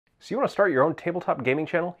So you want to start your own tabletop gaming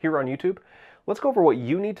channel here on YouTube? Let's go over what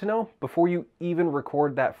you need to know before you even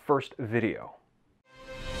record that first video.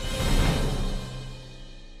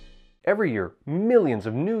 Every year, millions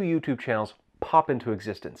of new YouTube channels pop into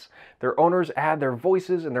existence. Their owners add their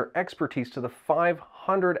voices and their expertise to the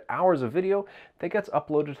 500 hours of video that gets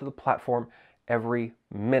uploaded to the platform every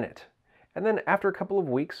minute. And then after a couple of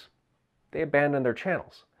weeks, they abandon their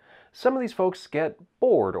channels. Some of these folks get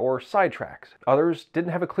bored or sidetracked. Others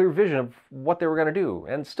didn't have a clear vision of what they were going to do,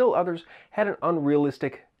 and still others had an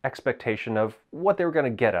unrealistic expectation of what they were going to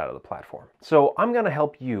get out of the platform. So I'm going to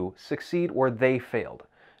help you succeed where they failed.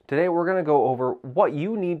 Today we're going to go over what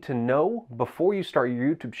you need to know before you start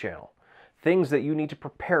your YouTube channel. Things that you need to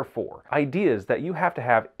prepare for, ideas that you have to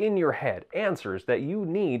have in your head, answers that you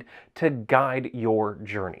need to guide your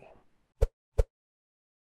journey.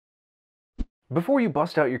 Before you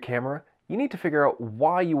bust out your camera, you need to figure out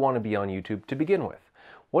why you want to be on YouTube to begin with.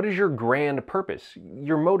 What is your grand purpose,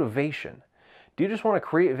 your motivation? Do you just want to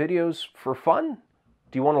create videos for fun?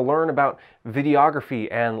 Do you want to learn about videography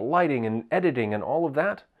and lighting and editing and all of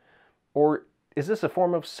that? Or is this a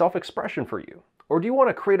form of self-expression for you? Or do you want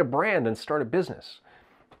to create a brand and start a business?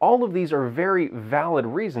 All of these are very valid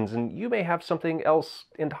reasons, and you may have something else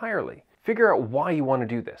entirely. Figure out why you want to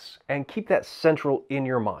do this and keep that central in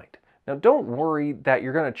your mind. Now, don't worry that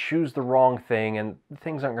you're going to choose the wrong thing and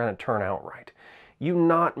things aren't going to turn out right. You're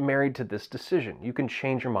not married to this decision. You can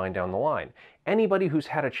change your mind down the line. Anybody who's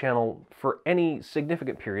had a channel for any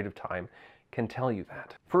significant period of time can tell you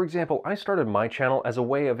that. For example, I started my channel as a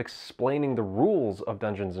way of explaining the rules of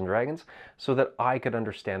Dungeons & Dragons so that I could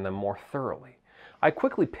understand them more thoroughly. I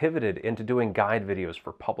quickly pivoted into doing guide videos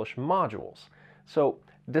for published modules. So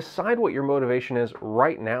decide what your motivation is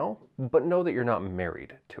right now, but know that you're not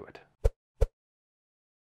married to it.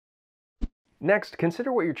 Next,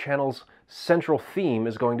 consider what your channel's central theme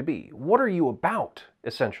is going to be. What are you about,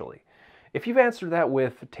 essentially? If you've answered that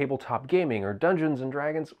with tabletop gaming or Dungeons &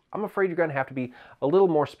 Dragons, I'm afraid you're going to have to be a little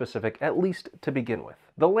more specific, at least to begin with.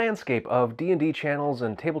 The landscape of D&D channels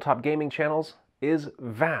and tabletop gaming channels is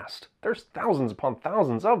vast. There's thousands upon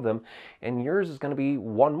thousands of them, and yours is going to be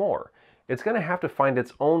one more. It's going to have to find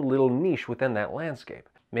its own little niche within that landscape.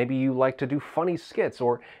 Maybe you like to do funny skits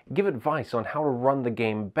or give advice on how to run the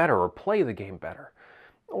game better or play the game better.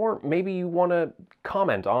 Or maybe you want to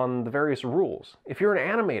comment on the various rules. If you're an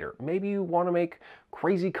animator, maybe you want to make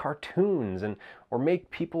crazy cartoons or make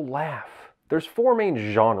people laugh. There's four main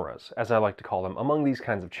genres, as I like to call them, among these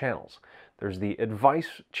kinds of channels. There's the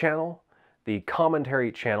advice channel, the commentary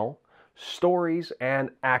channel, stories, and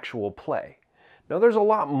actual play. Now there's a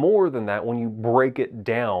lot more than that when you break it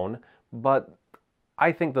down, but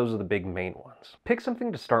I think those are the big main ones. Pick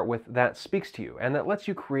something to start with that speaks to you and that lets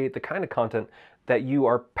you create the kind of content that you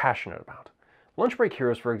are passionate about. Lunch Break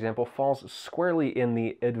Heroes, for example, falls squarely in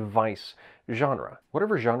the advice genre.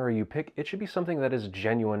 Whatever genre you pick, it should be something that is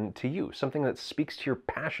genuine to you, something that speaks to your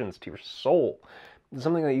passions, to your soul,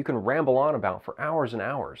 something that you can ramble on about for hours and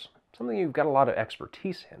hours, something you've got a lot of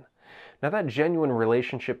expertise in. Now that genuine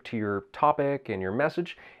relationship to your topic and your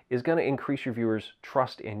message is going to increase your viewers'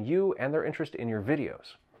 trust in you and their interest in your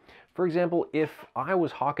videos. For example, if I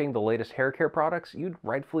was hawking the latest hair care products, you'd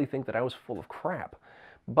rightfully think that I was full of crap.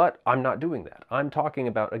 But I'm not doing that. I'm talking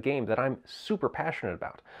about a game that I'm super passionate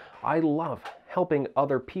about. I love helping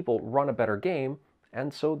other people run a better game,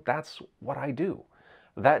 and so that's what I do.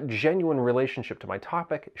 That genuine relationship to my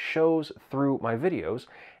topic shows through my videos,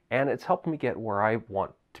 and it's helped me get where I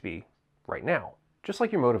want to be right now. Just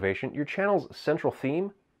like your motivation, your channel's central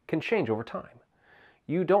theme can change over time.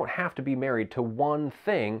 You don't have to be married to one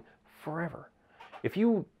thing forever. If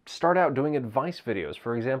you start out doing advice videos,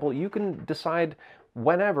 for example, you can decide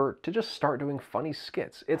whenever to just start doing funny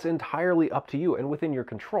skits. It's entirely up to you and within your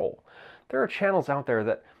control. There are channels out there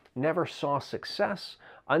that never saw success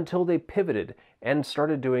until they pivoted and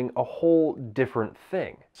started doing a whole different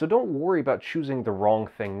thing. So don't worry about choosing the wrong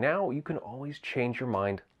thing now. You can always change your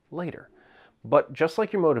mind later. But just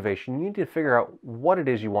like your motivation, you need to figure out what it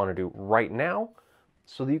is you want to do right now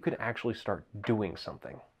so that you can actually start doing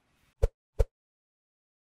something.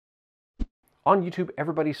 On YouTube,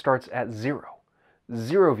 everybody starts at zero.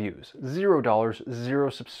 0 views, $0, 0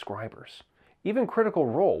 subscribers. Even Critical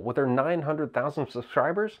Role, with their 900,000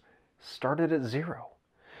 subscribers, started at 0.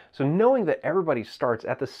 So knowing that everybody starts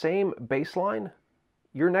at the same baseline,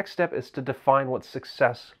 your next step is to define what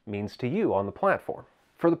success means to you on the platform.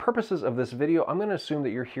 For the purposes of this video, I'm going to assume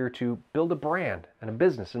that you're here to build a brand and a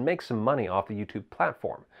business and make some money off the YouTube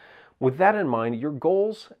platform. With that in mind, your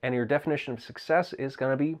goals and your definition of success is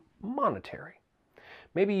going to be monetary.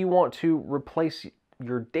 Maybe you want to replace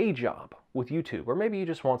your day job with YouTube, or maybe you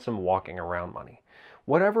just want some walking around money.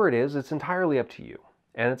 Whatever it is, it's entirely up to you,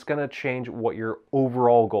 and it's going to change what your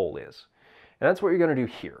overall goal is. And that's what you're going to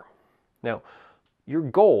do here. Now, your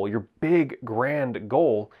goal, your big, grand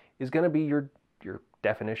goal, is going to be your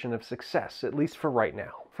definition of success, at least for right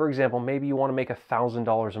now. For example, maybe you want to make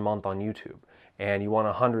 $1,000 a month on YouTube, and you want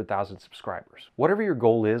 100,000 subscribers. Whatever your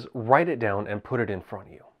goal is, write it down and put it in front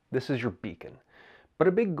of you. This is your beacon. But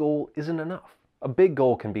a big goal isn't enough. A big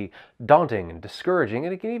goal can be daunting and discouraging,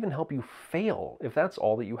 and it can even help you fail if that's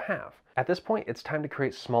all that you have. At this point, it's time to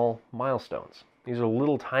create small milestones. These are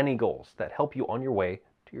little tiny goals that help you on your way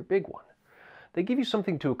to your big one. They give you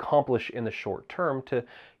something to accomplish in the short term to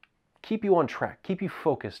keep you on track, keep you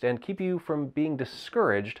focused, and keep you from being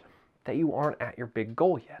discouraged that you aren't at your big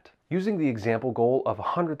goal yet. Using the example goal of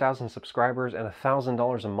 100,000 subscribers and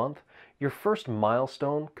 $1,000 a month, your first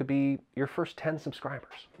milestone could be your first 10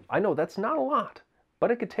 subscribers. I know that's not a lot, but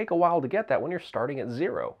it could take a while to get that when you're starting at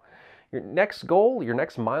 0. Your next goal, your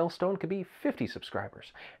next milestone could be 50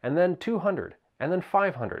 subscribers, and then 200, and then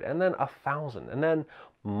 500, and then 1,000, and then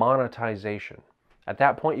monetization. At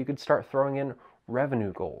that point, you could start throwing in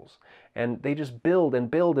revenue goals, and they just build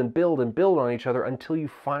and build and build and build on each other until you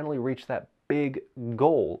finally reach that big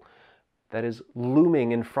goal that is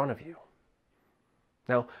looming in front of you.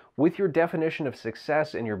 Now, with your definition of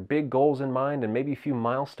success and your big goals in mind and maybe a few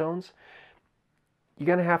milestones, you're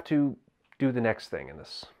going to have to do the next thing in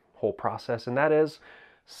this whole process, and that is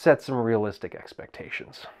set some realistic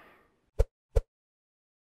expectations.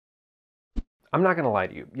 I'm not going to lie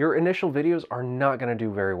to you. Your initial videos are not going to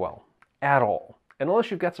do very well at all. And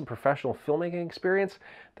unless you've got some professional filmmaking experience,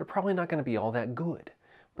 they're probably not going to be all that good.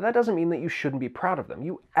 But that doesn't mean that you shouldn't be proud of them.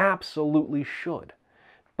 You absolutely should.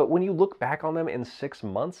 But when you look back on them in 6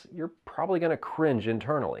 months, you're probably going to cringe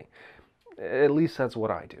internally. At least that's what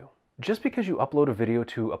I do. Just because you upload a video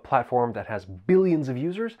to a platform that has billions of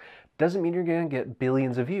users doesn't mean you're going to get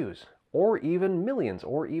billions of views, or even millions,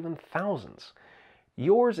 or even thousands.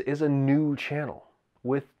 Yours is a new channel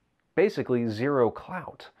with basically zero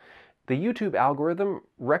clout. The YouTube algorithm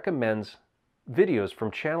recommends videos from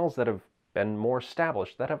channels that have been more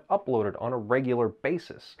established, that have uploaded on a regular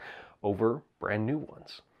basis over brand new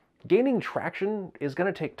ones. Gaining traction is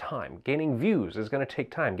going to take time. Gaining views is going to take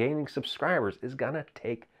time. Gaining subscribers is going to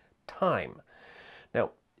take time.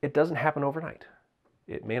 Now, it doesn't happen overnight.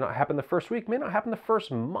 It may not happen the first week, may not happen the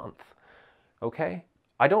first month. Okay?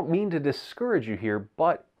 I don't mean to discourage you here,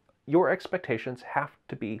 but your expectations have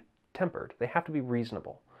to be tempered. They have to be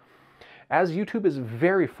reasonable. As YouTube is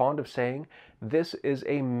very fond of saying, this is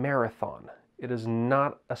a marathon. It is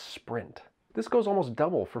not a sprint. This goes almost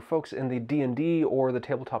double for folks in the D&D or the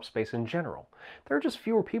tabletop space in general. There are just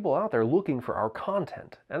fewer people out there looking for our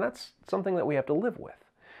content, and that's something that we have to live with.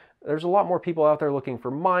 There's a lot more people out there looking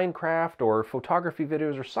for Minecraft or photography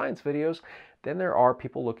videos or science videos than there are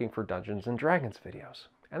people looking for Dungeons and Dragons videos.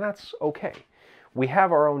 And that's okay. We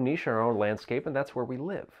have our own niche and our own landscape, and that's where we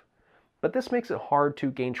live. But this makes it hard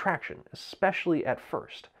to gain traction, especially at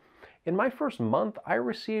first. In my first month, I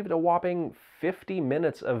received a whopping 50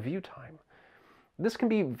 minutes of view time. This can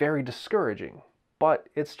be very discouraging, but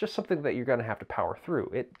it's just something that you're going to have to power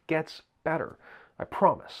through. It gets better, I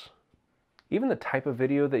promise. Even the type of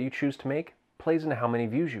video that you choose to make plays into how many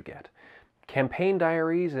views you get. Campaign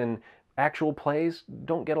diaries and actual plays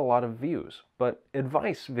don't get a lot of views, but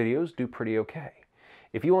advice videos do pretty okay.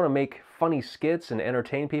 If you want to make funny skits and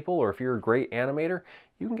entertain people, or if you're a great animator,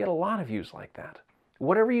 you can get a lot of views like that.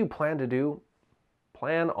 Whatever you plan to do,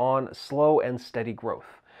 plan on slow and steady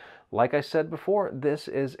growth. Like I said before, this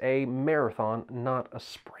is a marathon, not a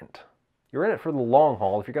sprint. You're in it for the long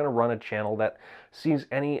haul if you're going to run a channel that sees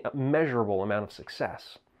any measurable amount of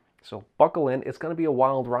success. So buckle in. It's going to be a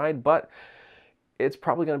wild ride, but it's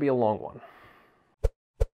probably going to be a long one.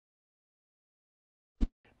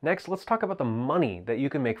 Next, let's talk about the money that you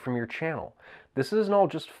can make from your channel. This isn't all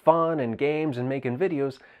just fun and games and making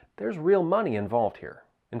videos. There's real money involved here.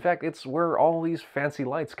 In fact, it's where all these fancy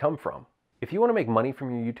lights come from. If you want to make money from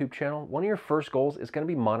your YouTube channel, one of your first goals is going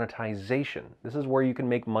to be monetization. This is where you can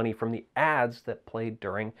make money from the ads that play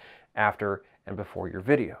during, after, and before your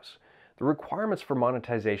videos. The requirements for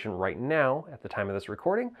monetization right now, at the time of this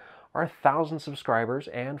recording, are 1,000 subscribers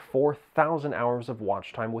and 4,000 hours of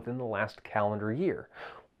watch time within the last calendar year.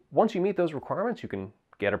 Once you meet those requirements, you can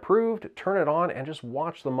get approved, turn it on, and just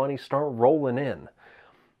watch the money start rolling in.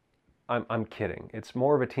 I'm kidding. It's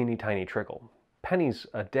more of a teeny tiny trickle. Pennies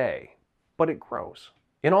a day. But it grows.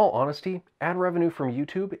 In all honesty, ad revenue from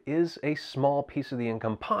YouTube is a small piece of the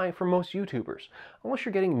income pie for most YouTubers. Unless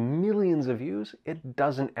you're getting millions of views, it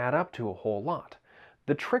doesn't add up to a whole lot.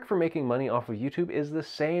 The trick for making money off of YouTube is the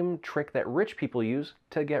same trick that rich people use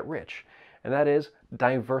to get rich, and that is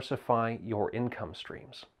diversify your income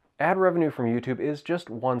streams. Ad revenue from YouTube is just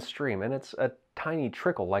one stream, and it's a tiny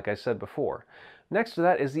trickle, like I said before. Next to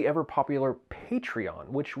that is the ever-popular Patreon,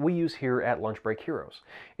 which we use here at Lunch Break Heroes.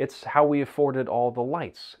 It's how we afforded all the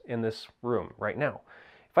lights in this room right now.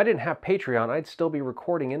 If I didn't have Patreon, I'd still be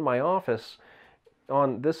recording in my office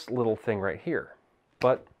on this little thing right here.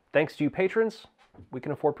 But thanks to you patrons, we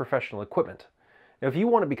can afford professional equipment. Now, if you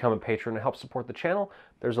want to become a patron and help support the channel,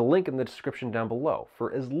 there's a link in the description down below.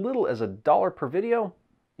 For as little as $1 per video,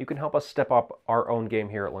 you can help us step up our own game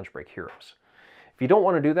here at Lunch Break Heroes. If you don't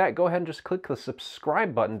want to do that, go ahead and just click the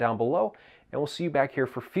subscribe button down below, and we'll see you back here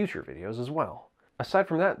for future videos as well. Aside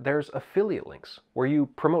from that, there's affiliate links, where you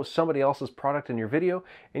promote somebody else's product in your video,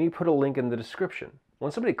 and you put a link in the description.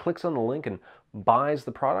 When somebody clicks on the link and buys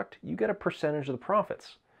the product, you get a percentage of the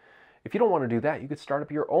profits. If you don't want to do that, you could start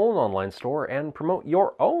up your own online store and promote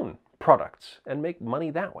your own products and make money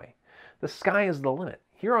that way. The sky is the limit.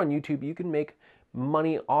 Here on YouTube, you can make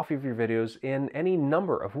money off of your videos in any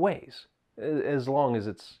number of ways, as long as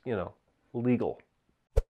it's, legal.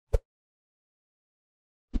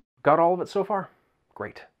 Got all of it so far?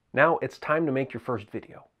 Great. Now it's time to make your first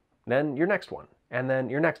video, then your next one, and then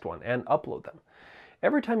your next one, and upload them.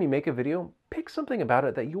 Every time you make a video, pick something about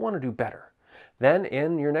it that you want to do better. Then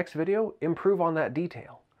in your next video, improve on that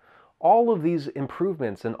detail. All of these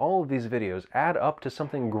improvements in all of these videos add up to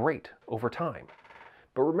something great over time.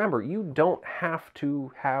 But remember, you don't have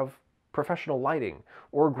to have professional lighting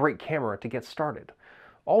or a great camera to get started.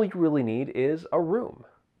 All you really need is a room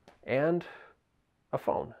and a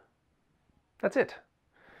phone. That's it.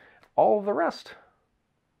 All of the rest,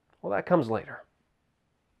 well, that comes later.